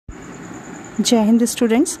Jai Hind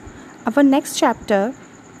students. Our next chapter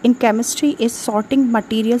in chemistry is sorting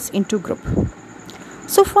materials into group.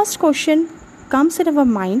 So first question comes in our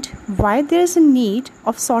mind, why there is a need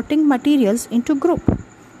of sorting materials into group.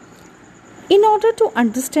 In order to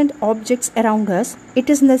understand objects around us, it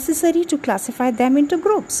is necessary to classify them into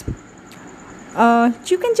groups.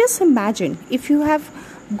 You can just imagine if you have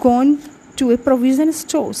gone to a provision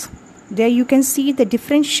stores, there you can see the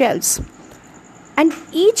different shelves. And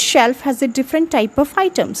each shelf has a different type of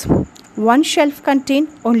items. One shelf contains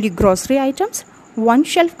only grocery items, one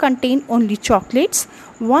shelf contains only chocolates,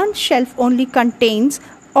 one shelf only contains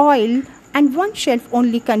oil, and one shelf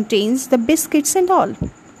only contains the biscuits and all.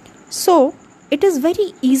 So it is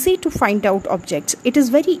very easy to find out objects. It is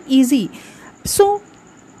very easy. So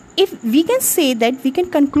if we can say that, we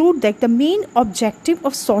can conclude that the main objective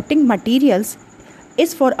of sorting materials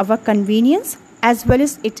is for our convenience, as well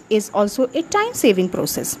as it is also a time-saving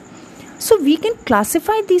process. So we can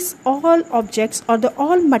classify these all objects or the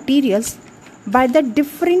all materials by the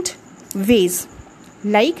different ways.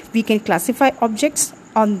 Like we can classify objects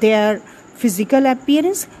on their physical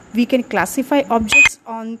appearance. We can classify objects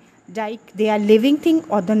on like they are living thing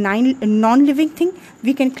or the non-living thing.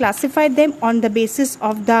 We can classify them on the basis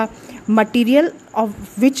of the material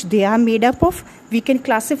of which they are made up of. We can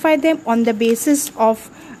classify them on the basis of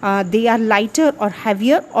they are lighter or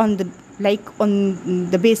heavier on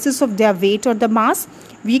the basis of their weight or the mass.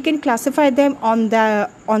 We can classify them on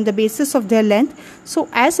the basis of their length. So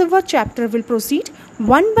as our chapter will proceed,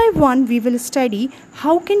 one by one we will study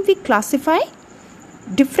how can we classify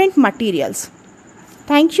different materials.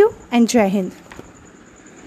 Thank you and Jai Hind.